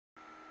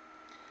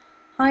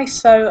Hi,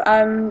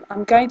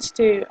 I'm going to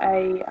do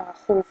a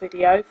haul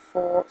video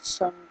for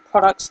some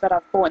products that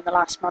I've bought in the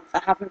last month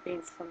that haven't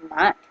been from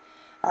MAC.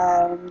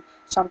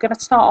 So I'm going to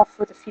start off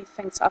with a few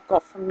things I've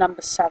got from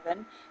Number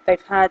 7.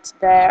 They've had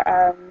their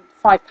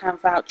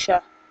 £5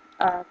 voucher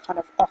kind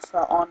of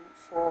offer on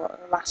for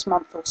the last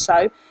month or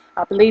so.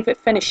 I believe it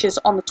finishes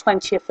on the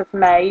 20th of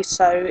May,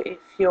 so if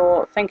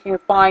you're thinking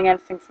of buying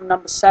anything from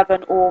Number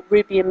 7 or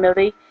Ruby and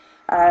Millie,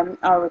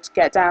 I would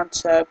get down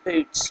to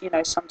Boots,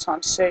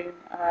 sometime soon.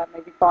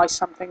 Maybe buy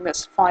something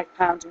that's £5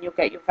 and you'll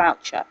get your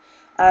voucher.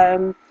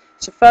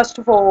 So first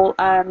of all,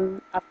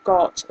 I've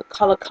got a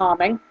colour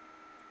calming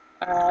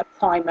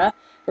primer.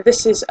 Now,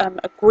 this is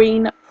a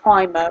green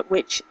primer,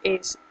 which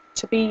is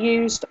to be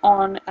used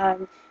on,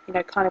 kind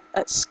of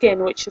at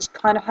skin, which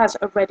has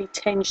a reddy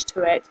tinge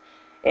to it.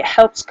 It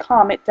helps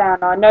calm it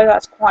down. Now, I know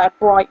that's quite a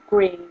bright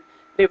green,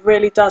 but it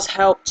really does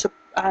help to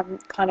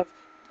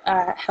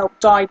help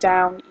dye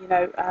down,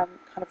 kind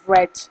of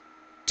red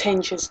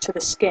tinges to the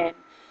skin,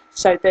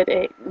 so that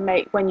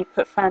when you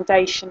put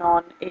foundation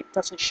on, it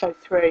doesn't show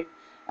through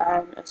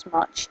as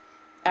much.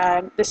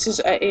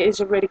 It is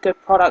a really good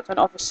product, and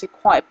obviously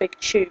quite a big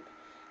tube.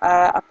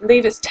 I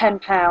believe it's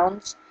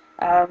 £10.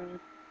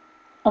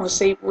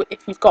 Obviously,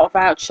 if you've got a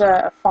voucher,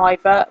 a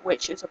fiver,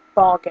 which is a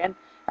bargain,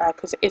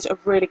 because it is a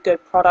really good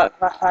product.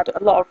 I've had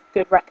a lot of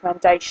good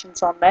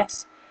recommendations on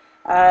this.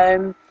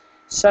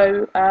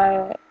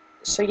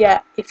 So yeah,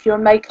 if you're a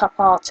makeup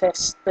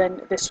artist,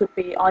 then this would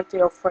be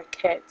ideal for a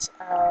kit,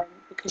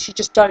 because you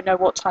just don't know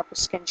what type of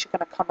skins you're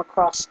going to come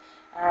across,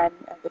 and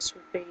this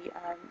would be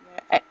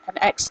an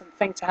excellent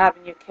thing to have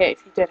in your kit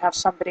if you did have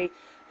somebody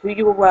who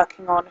you were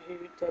working on who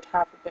did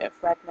have a bit of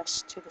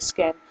redness to the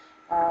skin.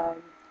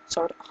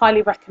 So I'd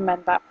highly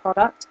recommend that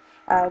product.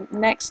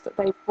 Next,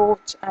 they've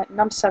brought,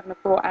 Number 7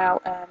 have brought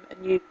out a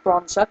new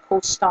bronzer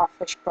called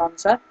Starfish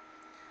Bronzer.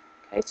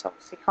 Okay, so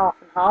obviously half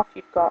and half.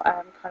 You've got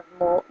kind of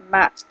more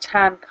matte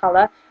tan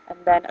colour and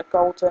then a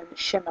golden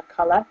shimmer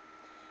colour.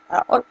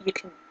 Or you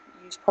can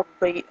use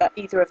probably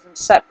either of them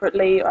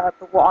separately,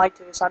 but what I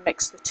do is I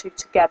mix the two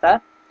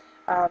together.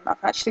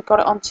 I've actually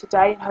got it on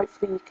today, and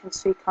hopefully you can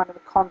see kind of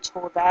the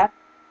contour there.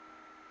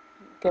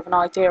 Give an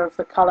idea of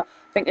the colour.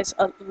 I think it's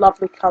a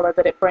lovely colour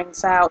that it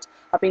brings out.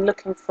 I've been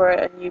looking for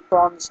a new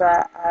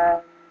bronzer,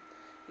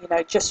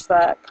 just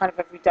for kind of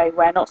everyday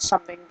wear, not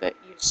something that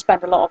you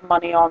spend a lot of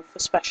money on for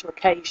special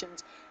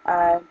occasions.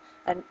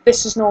 And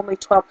this is normally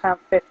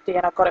 £12.50,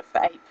 and I've got it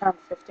for £8.50,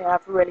 and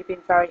I've really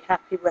been very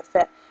happy with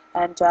it.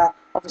 And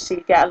obviously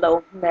you get a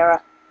little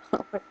mirror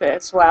with it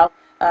as well,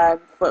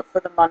 for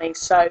the money.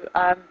 So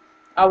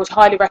I would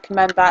highly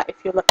recommend that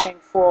if you're looking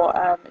for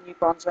a new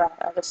bronzer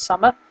this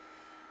summer.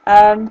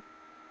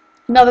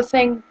 Another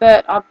thing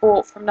that I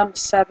bought from Number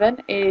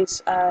 7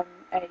 is a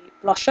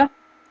blusher.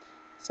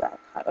 It's a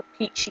kind of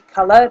peachy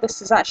colour.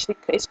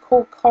 It's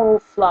called Coral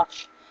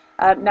Flush.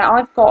 Now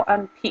I've got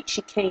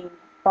Peachy Keen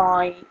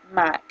by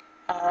MAC,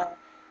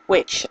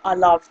 which I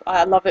love.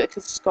 I love it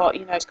because it's got,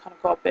 it's kind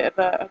of got a bit of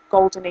a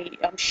goldeny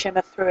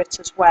shimmer through it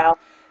as well.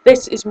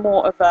 This is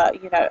more of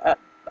a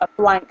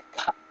blank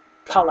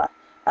colour.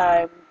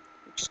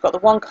 Just got the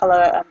one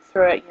colour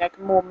through it,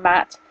 more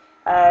matte.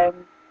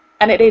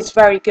 And it is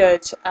very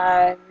good,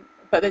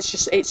 but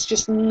it's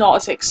just not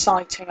as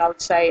exciting, I would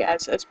say,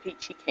 as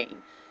Peachy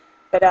Keen.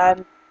 But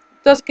it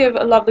does give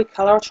a lovely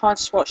colour. I'll try and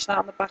swatch that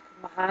on the back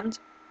of my hand.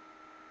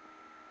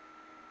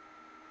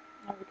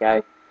 There we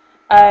go.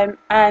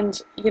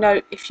 And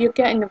if you're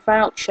getting a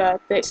voucher,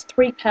 it's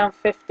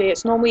 £3.50.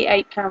 It's normally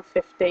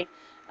 £8.50,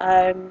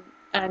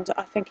 and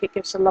I think it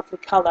gives a lovely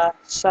colour.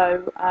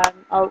 So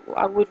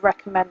I would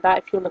recommend that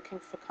if you're looking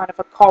for kind of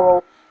a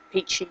coral,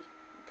 peachy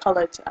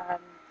coloured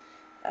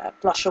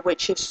blusher,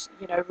 which is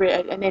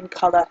an in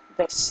colour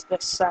this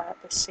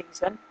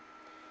season.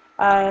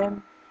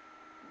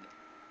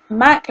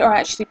 MAC are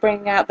actually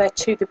bringing out their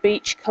To The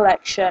Beach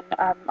collection,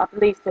 I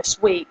believe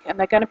this week, and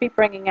they're going to be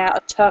bringing out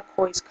a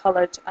turquoise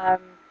coloured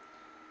kind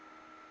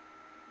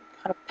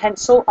of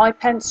eye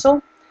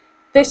pencil.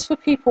 This, for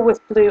people with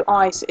blue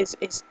eyes, is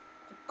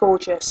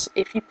gorgeous.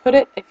 If you put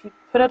it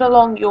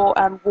along your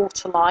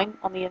waterline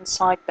on the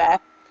inside there,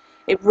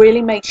 it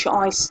really makes your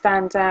eyes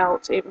stand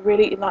out. It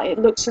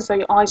looks as though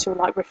your eyes are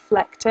like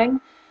reflecting.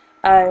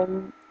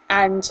 And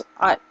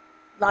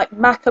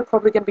MAC are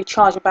probably going to be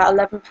charged about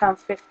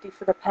 £11.50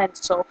 for the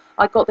pencil.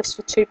 I got this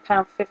for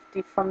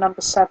 £2.50 from Number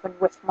 7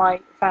 with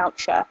my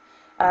voucher.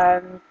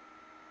 And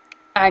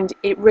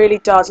it really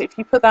does. If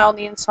you put that on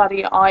the inside of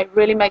your eye, it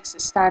really makes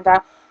it stand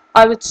out.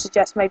 I would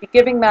suggest maybe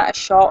giving that a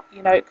shot,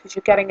 because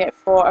you're getting it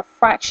for a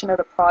fraction of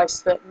the price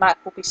that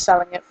MAC will be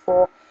selling it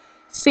for.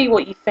 See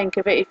what you think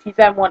of it. If you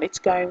then wanted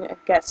to go and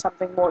get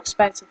something more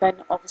expensive,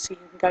 then obviously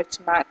you can go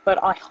to MAC. But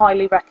I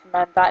highly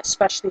recommend that,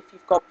 especially if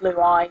you've got blue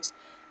eyes.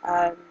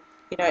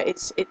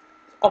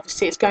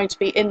 Obviously it's going to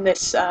be in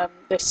this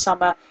this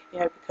summer,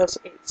 because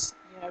it's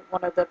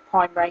one of the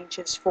prime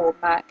ranges for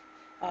MAC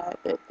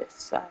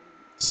this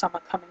summer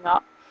coming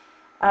up.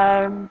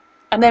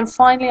 And then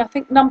finally, I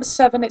think Number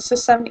 7, it's the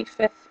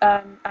 75th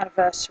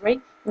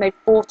anniversary, and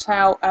they've brought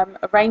out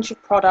a range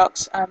of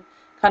products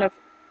kind of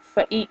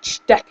for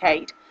each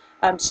decade.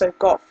 So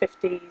got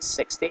 50s,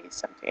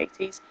 60s,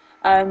 70s,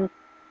 80s.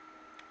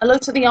 I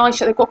looked at the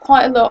eyeshadow. They've got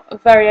quite a lot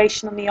of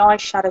variation on the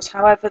eyeshadows.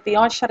 However, the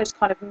eyeshadows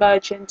kind of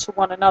merge into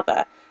one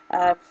another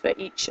for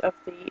each of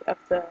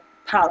the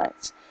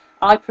palettes.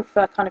 I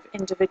prefer kind of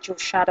individual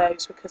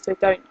shadows because they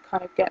don't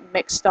kind of get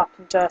mixed up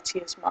and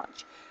dirty as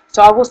much.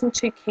 So I wasn't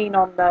too keen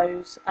on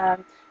those.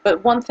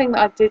 But one thing that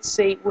I did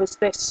see was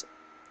this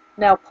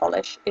nail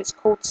polish. It's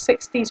called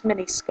 60s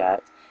Mini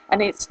Skirt,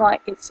 and it's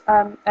like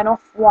an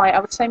off-white.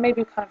 I would say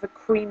maybe kind of a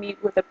creamy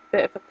with a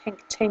bit of a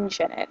pink tinge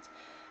in it.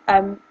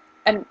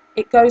 And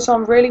it goes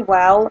on really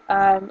well.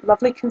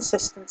 Lovely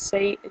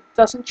consistency. It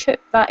doesn't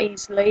chip that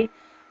easily.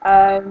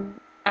 And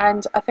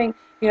I think,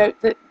 you know,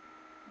 the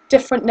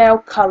different nail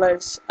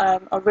colours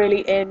are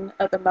really in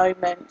at the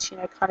moment. You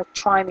know, kind of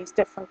trying these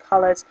different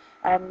colours,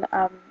 and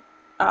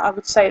I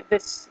would say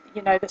this,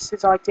 you know, this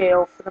is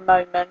ideal for the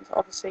moment.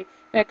 Obviously,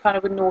 you know, kind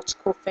of with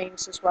nautical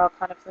themes as well.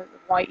 Kind of the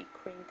whitey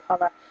cream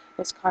colour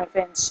is kind of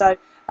in. So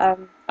I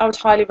would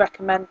highly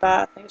recommend that.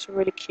 I think it's a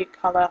really cute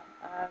colour.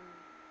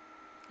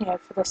 You know,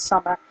 for this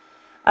summer.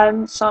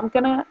 So I'm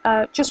gonna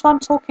just while I'm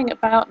talking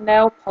about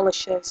nail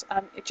polishes,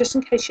 just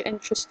in case you're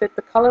interested,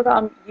 the colour that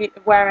I'm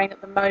wearing at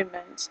the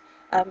moment,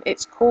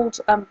 it's called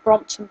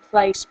Brompton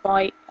Place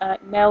by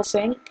Nails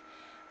Inc.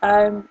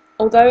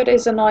 Although it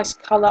is a nice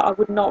colour, I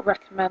would not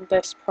recommend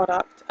this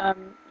product.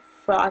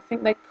 For I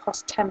think they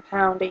cost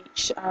 £10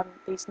 each.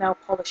 These nail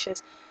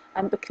polishes,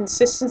 and the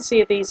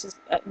consistency of these is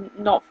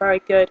not very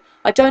good.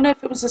 I don't know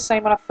if it was the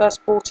same when I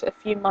first bought it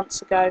a few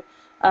months ago,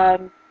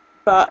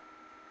 but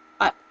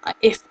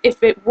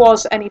if it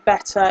was any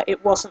better,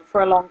 it wasn't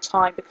for a long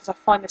time, because I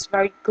find this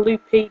very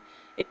gloopy.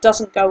 It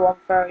doesn't go on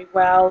very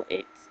well.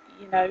 It's,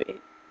 you know,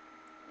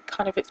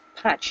 it's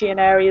patchy in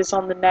areas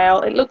on the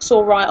nail. It looks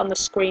all right on the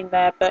screen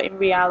there, but in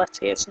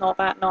reality, it's not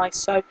that nice.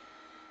 So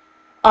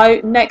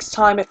next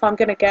time, if I'm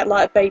going to get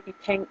like a baby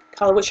pink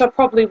colour, which I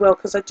probably will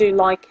because I do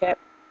like it,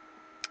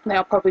 then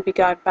I'll probably be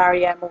going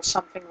Barry M or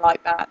something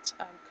like that,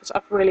 because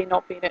I've really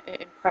not been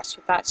impressed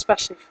with that,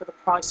 especially for the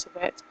price of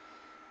it.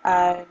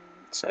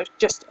 So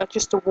just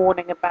a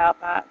warning about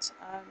that.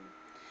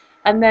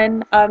 And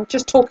then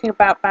just talking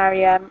about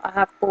Barry M, I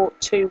have bought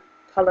two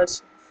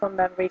colours from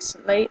them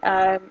recently.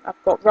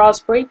 I've got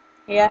raspberry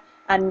here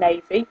and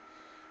navy.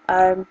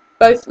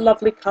 Both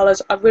lovely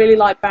colours. I really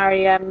like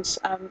Barry M's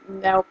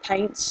nail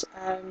paints.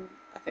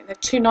 I think they're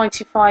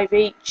 £2.95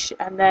 each,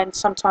 and then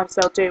sometimes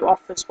they'll do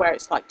offers where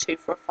it's like 2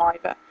 for a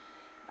 £5.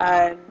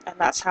 And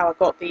that's how I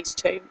got these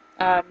two.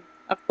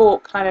 I've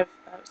bought kind of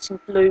some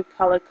blue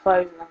coloured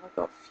clothes, and I've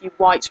got a few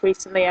whites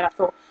recently, and I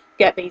thought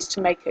get these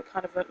to make it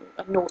kind of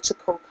a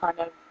nautical kind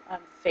of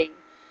theme.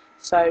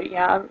 So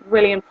yeah, I'm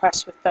really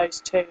impressed with those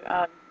two,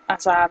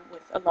 as I am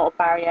with a lot of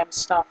Barry M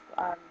stuff.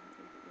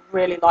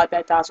 Really like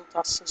their Dazzle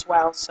Dusts as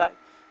well, so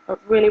I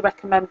really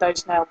recommend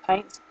those nail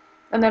paints.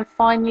 And then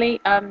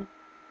finally,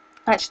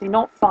 actually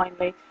not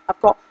finally, I've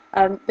got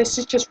this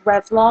is just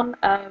Revlon.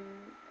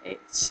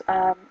 It's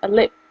a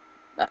lip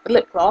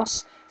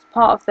gloss.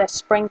 Part of their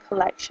spring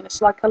collection.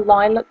 It's like a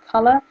lilac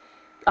colour.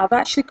 I've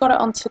actually got it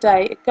on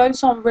today. It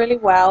goes on really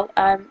well.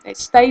 It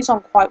stays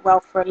on quite well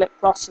for a lip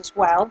gloss as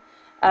well.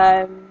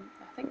 I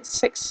think it's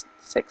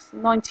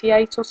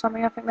 $6.98 or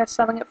something. I think they're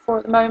selling it for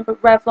at the moment.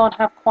 But Revlon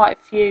have quite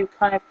a few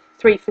kind of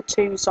 3 for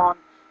 2s on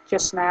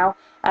just now.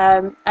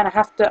 And I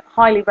have to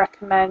highly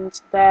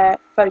recommend their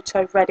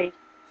Photo Ready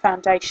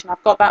foundation.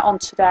 I've got that on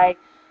today.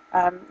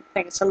 I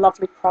think it's a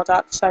lovely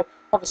product. So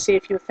obviously,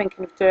 if you were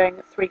thinking of doing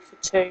a 3 for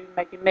 2,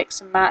 maybe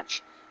mix and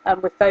match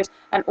with those.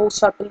 And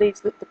also, I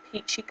believe that the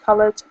peachy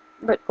coloured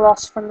lip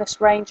gloss from this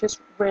range is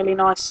really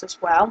nice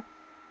as well.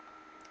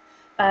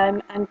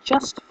 And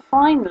just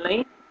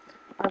finally,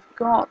 I've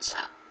got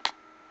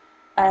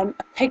a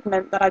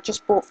pigment that I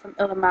just bought from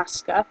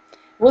Illamasqua. It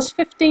was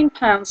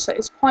 £15, so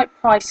it's quite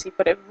pricey,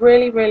 but a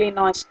really, really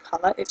nice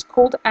colour. It's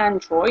called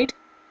Android.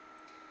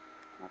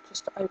 I'll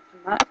just open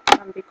that. It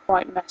can be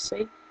quite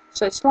messy.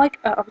 So it's like,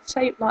 I would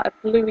say, like a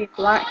bluey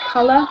black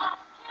colour.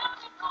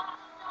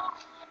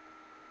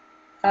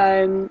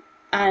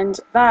 And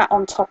that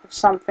on top of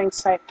something,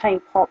 say a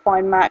paint pot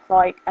by MAC,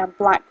 like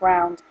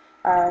background,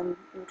 would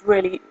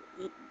really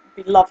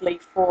be lovely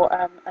for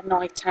a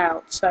night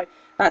out. So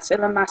that's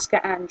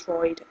Illamasqua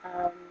Android.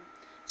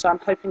 So I'm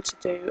hoping to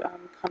do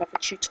kind of a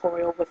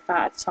tutorial with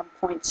that at some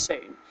point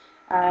soon.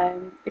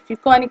 If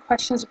you've got any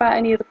questions about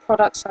any of the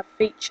products I've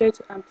featured,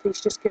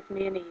 please just give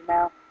me an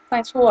email.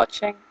 Thanks for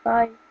watching.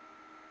 Bye.